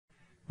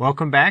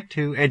Welcome back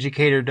to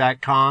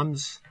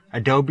Educator.com's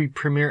Adobe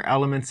Premiere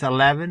Elements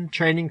 11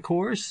 training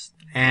course.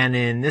 And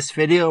in this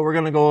video, we're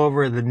going to go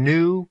over the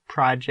new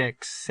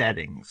project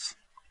settings.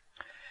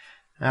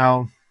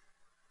 Now,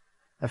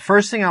 the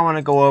first thing I want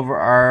to go over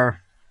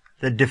are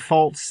the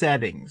default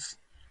settings.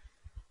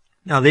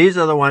 Now, these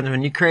are the ones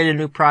when you create a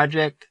new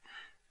project,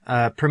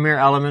 Premiere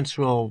Elements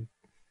will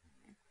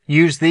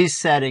use these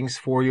settings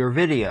for your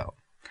video.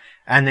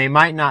 And they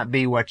might not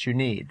be what you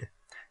need.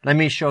 Let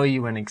me show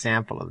you an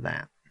example of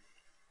that.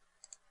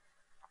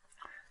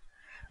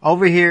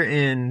 Over here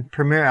in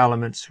Premiere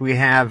Elements, we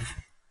have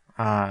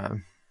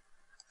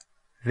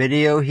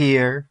video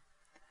here,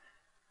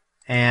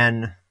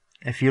 and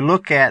if you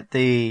look at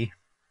the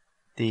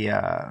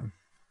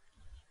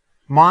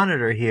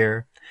monitor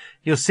here,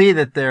 you'll see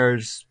that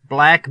there's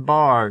black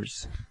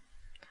bars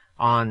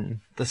on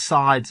the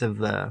sides of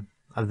the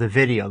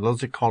video.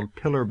 Those are called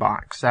pillar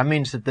box. That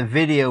means that the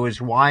video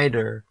is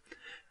wider.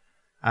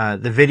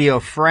 The video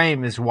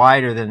frame is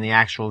wider than the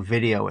actual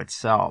video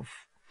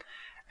itself,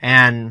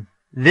 and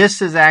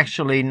this is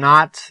actually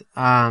not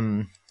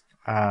the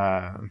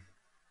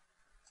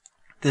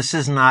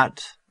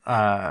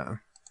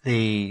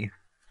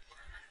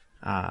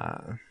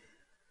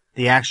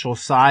actual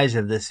size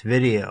of this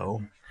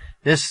video.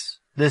 This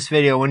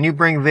video, when you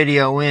bring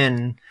video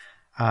in,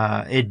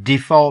 it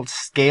defaults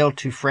scale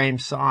to frame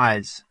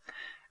size.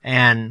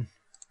 And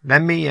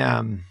let me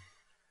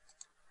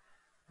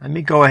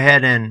go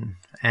ahead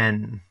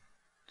and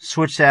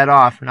switch that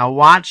off. Now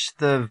watch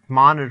the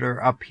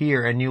monitor up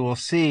here and you will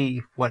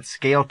see what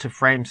scale to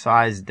frame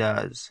size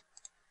does.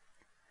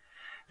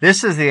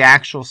 This is the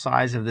actual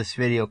size of this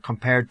video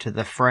compared to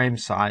the frame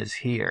size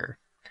here.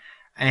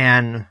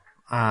 And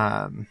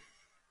as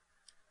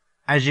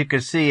you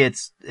can see,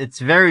 it's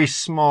very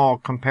small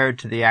compared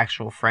to the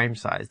actual frame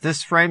size.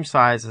 This frame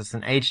size is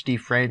an HD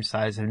frame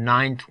size of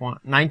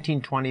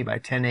 1920 by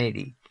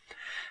 1080.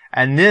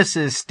 And this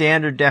is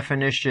standard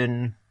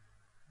definition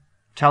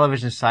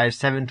television size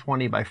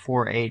 720 by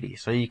 480.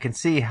 So you can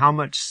see how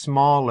much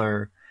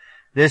smaller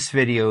this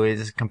video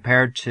is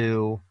compared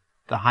to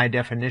the high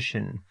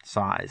definition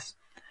size.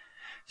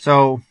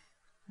 So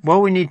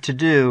what we need to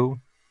do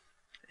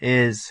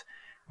is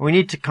we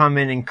need to come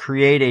in and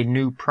create a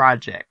new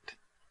project.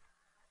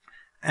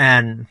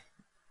 And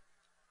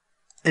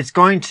it's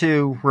going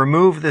to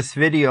remove this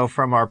video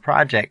from our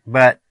project,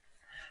 but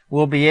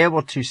we'll be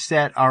able to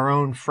set our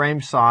own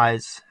frame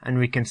size, and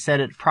we can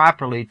set it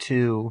properly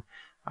to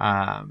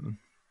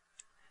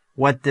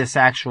what this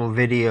actual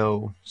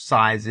video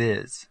size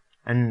is.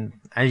 And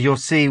as you'll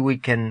see, we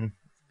can,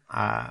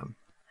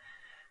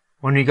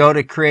 when we go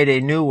to create a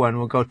new one,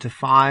 we'll go to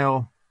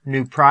File,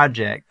 New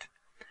Project,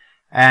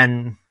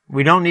 and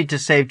we don't need to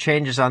save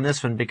changes on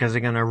this one because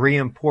they're going to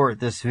re-import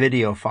this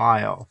video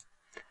file.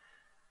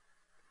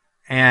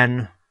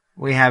 And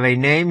we have a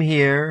name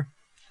here,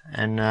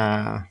 and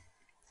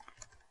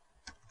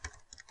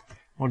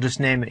we'll just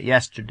name it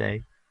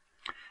Yesterday.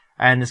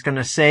 And it's going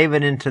to save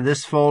it into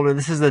this folder.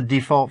 This is the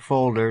default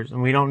folders,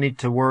 and we don't need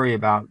to worry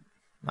about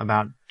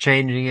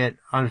changing it.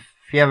 If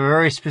you have a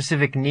very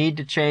specific need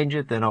to change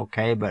it, then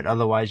okay, but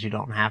otherwise you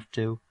don't have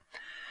to.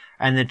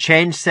 And the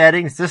change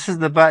settings, this is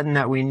the button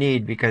that we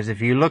need, because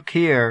if you look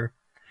here,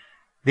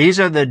 these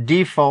are the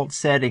default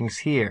settings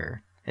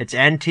here. It's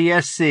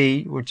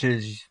NTSC, which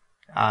is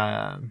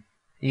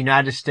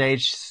United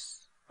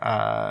States,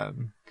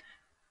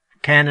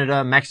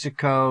 Canada,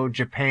 Mexico,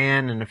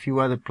 Japan, and a few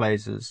other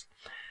places.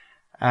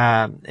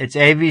 It's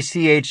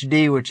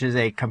AVCHD, which is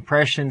a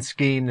compression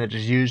scheme that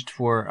is used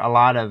for a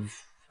lot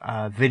of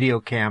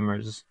video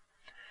cameras.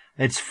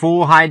 It's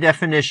full high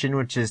definition,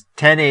 which is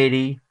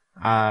 1080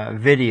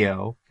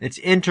 video. It's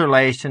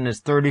interlaced and is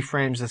 30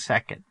 frames a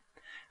second.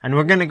 And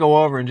we're going to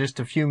go over in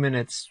just a few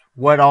minutes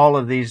what all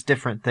of these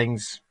different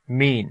things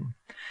mean.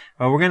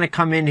 But we're going to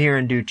come in here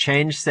and do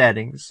change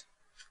settings.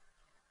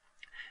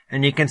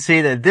 And you can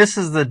see that this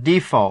is the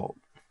default.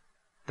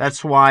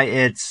 That's why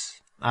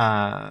it's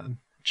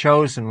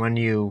chosen when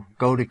you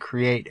go to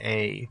create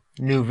a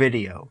new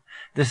video.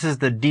 This is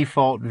the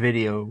default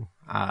video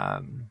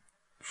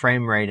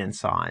frame rate and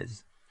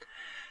size.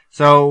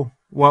 So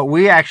what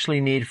we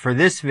actually need for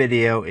this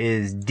video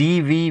is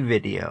DV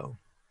video.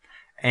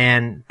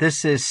 And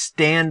this is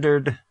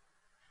standard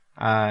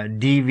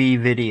DV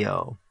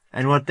video.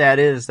 And what that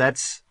is,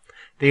 that's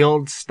the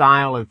old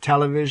style of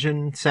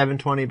television,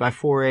 720 by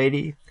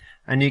 480.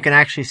 And you can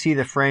actually see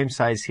the frame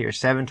size here,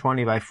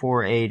 720 by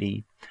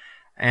 480.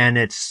 And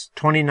it's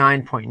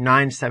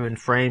 29.97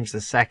 frames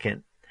a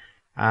second.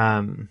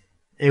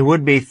 It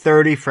would be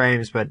 30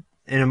 frames, but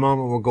in a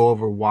moment we'll go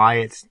over why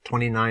it's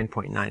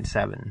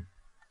 29.97.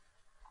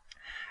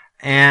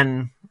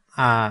 And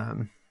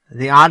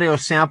the audio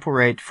sample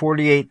rate,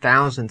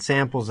 48,000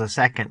 samples a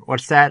second.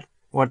 What that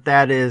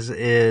is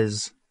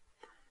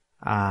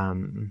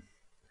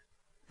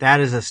that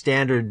is a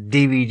standard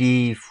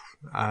DVD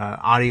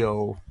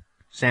audio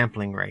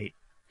sampling rate.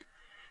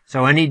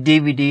 So any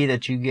DVD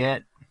that you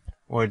get,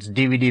 or it's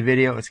DVD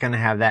video, it's going to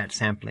have that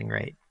sampling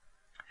rate.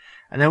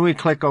 And then we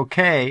click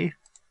OK.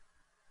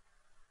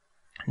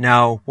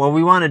 Now, what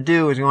we want to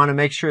do is we want to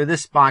make sure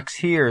this box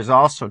here is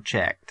also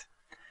checked,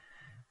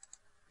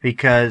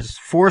 because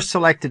for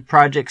selected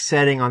project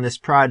setting on this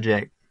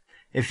project,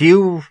 if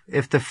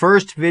the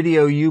first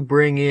video you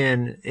bring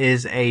in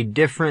is a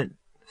different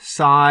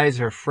size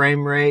or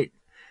frame rate,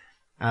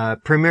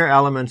 Premiere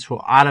Elements will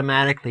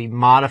automatically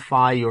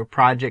modify your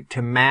project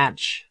to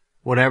match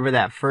whatever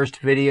that first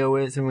video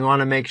is, and we want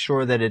to make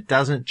sure that it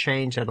doesn't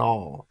change at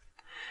all.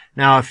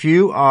 Now, if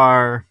you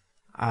are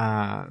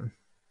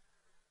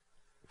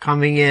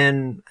coming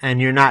in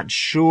and you're not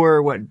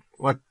sure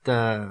what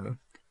the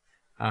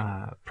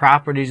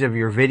properties of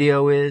your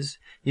video is,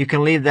 you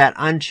can leave that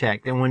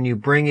unchecked, and when you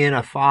bring in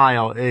a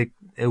file, it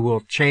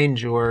will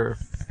change your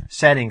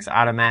settings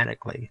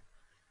automatically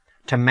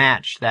to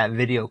match that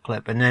video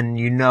clip, and then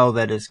you know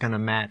that it's going to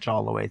match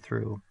all the way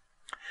through.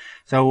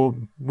 So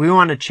we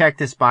want to check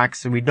this box,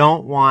 so we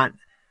don't want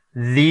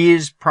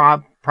these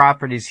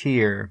properties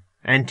here,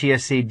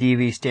 NTSC,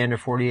 DV, standard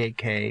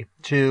 48K,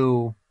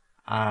 to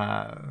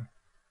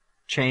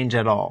change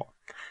at all.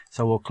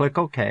 So we'll click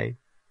OK.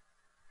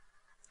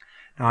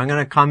 Now I'm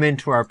going to come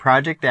into our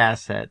project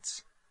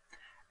assets,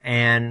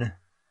 and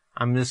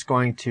I'm just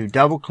going to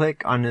double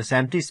click on this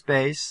empty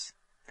space,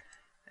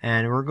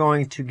 and we're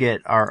going to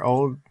get our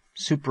old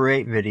Super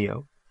 8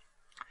 video.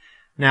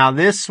 Now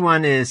this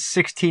one is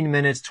 16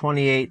 minutes,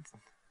 28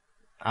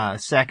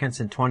 seconds,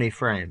 and 20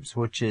 frames,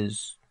 which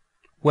is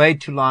way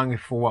too long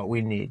for what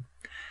we need.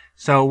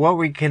 So what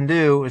we can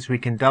do is we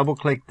can double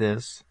click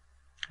this,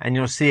 and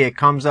you'll see it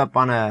comes up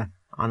on a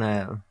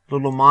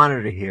little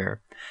monitor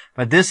here.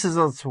 But this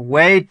is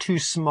way too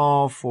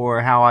small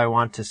for how I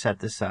want to set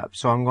this up.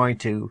 So I'm going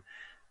to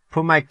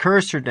put my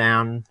cursor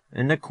down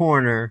in the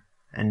corner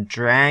and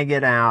drag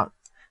it out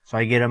so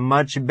I get a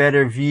much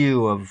better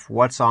view of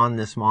what's on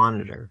this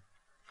monitor.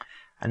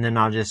 And then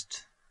I'll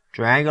just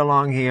drag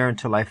along here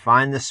until I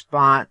find the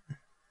spot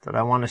that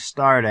I want to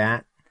start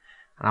at.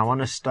 And I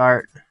want to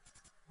start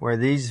where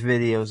these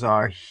videos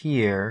are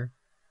here.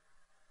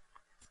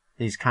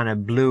 These kind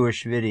of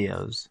bluish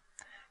videos.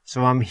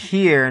 So I'm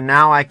here,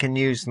 now I can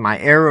use my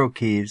arrow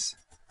keys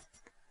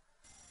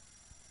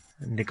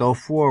and to go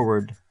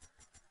forward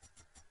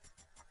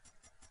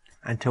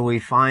until we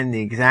find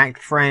the exact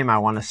frame I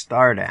want to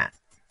start at.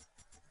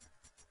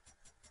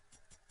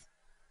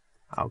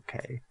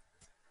 Okay.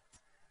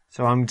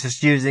 So I'm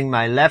just using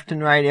my left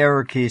and right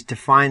arrow keys to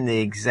find the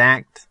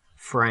exact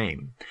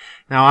frame.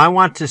 Now I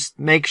want to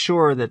make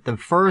sure that the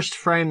first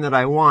frame that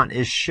I want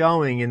is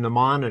showing in the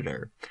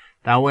monitor.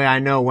 That way I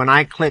know when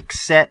I click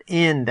set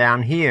in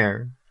down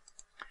here,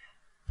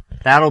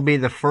 that'll be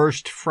the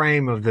first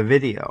frame of the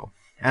video.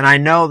 And I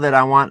know that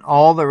I want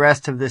all the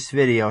rest of this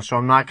video, so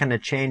I'm not going to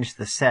change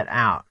the set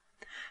out.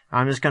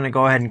 I'm just going to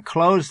go ahead and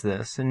close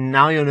this, and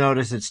now you'll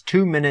notice it's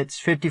 2 minutes,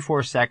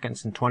 54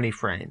 seconds, and 20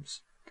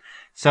 frames.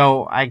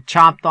 So I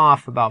chopped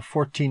off about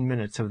 14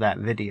 minutes of that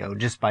video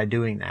just by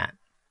doing that.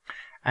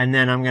 And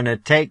then I'm going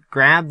to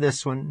grab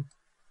this one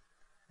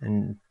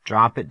and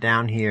drop it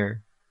down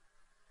here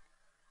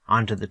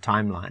onto the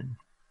timeline.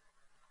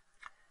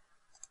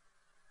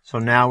 So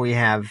now we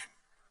have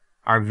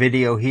our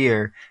video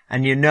here,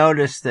 and you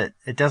notice that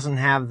it doesn't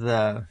have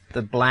the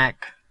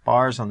black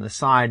bars on the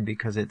side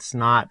because it's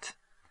not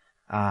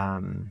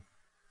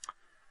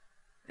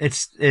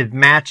it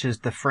matches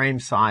the frame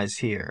size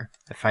here.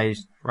 If I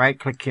right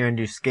click here and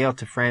do scale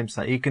to frame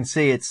size, you can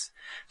see it's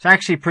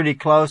actually pretty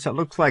close. It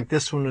looks like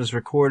this one was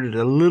recorded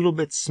a little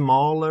bit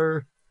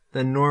smaller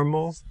than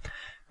normal,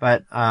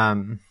 but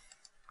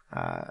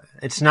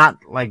it's not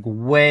like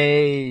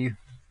way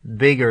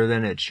bigger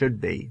than it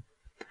should be.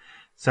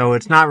 So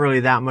it's not really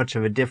that much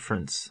of a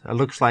difference. It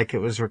looks like it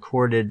was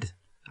recorded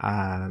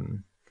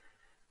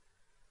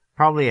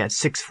probably at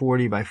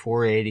 640 by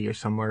 480 or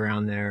somewhere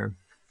around there.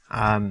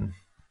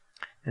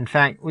 In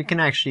fact, we can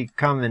actually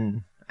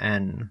come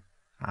and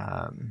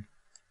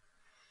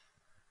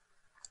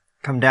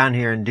come down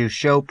here and do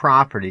show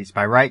properties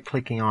by right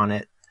clicking on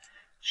it.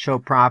 Show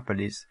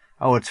properties.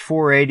 Oh, it's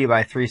 480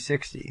 by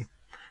 360.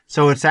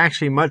 So it's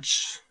actually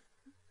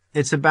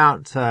it's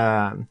about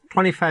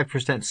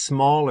 25%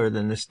 smaller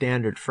than the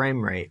standard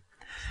frame rate.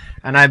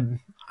 And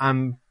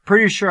I'm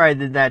pretty sure I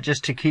did that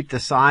just to keep the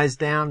size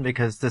down,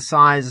 because the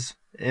size,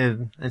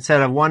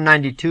 instead of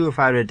 192, if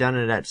I would have done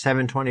it at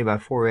 720 by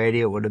 480,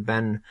 it would have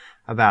been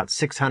about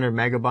 600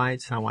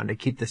 megabytes. I wanted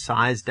to keep the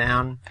size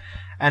down.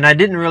 And I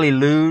didn't really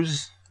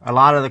lose a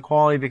lot of the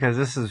quality because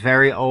this is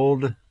very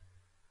old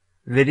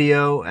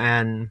video,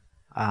 and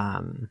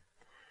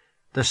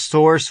the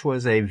source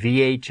was a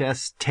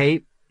VHS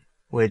tape,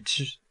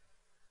 which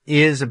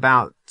is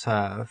about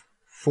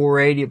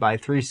 480 by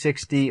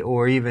 360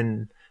 or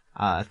even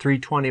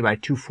 320 by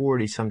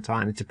 240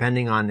 sometimes,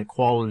 depending on the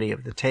quality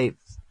of the tape.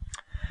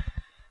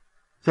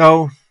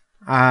 So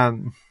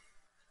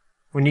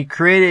when you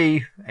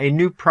create a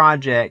new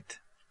project,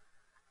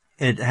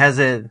 it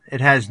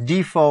has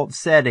default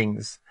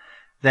settings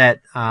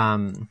that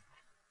are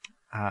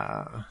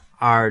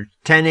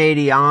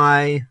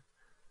 1080i,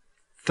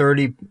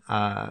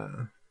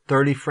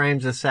 30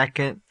 frames a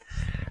second.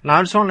 And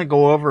I just want to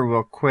go over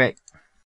real quick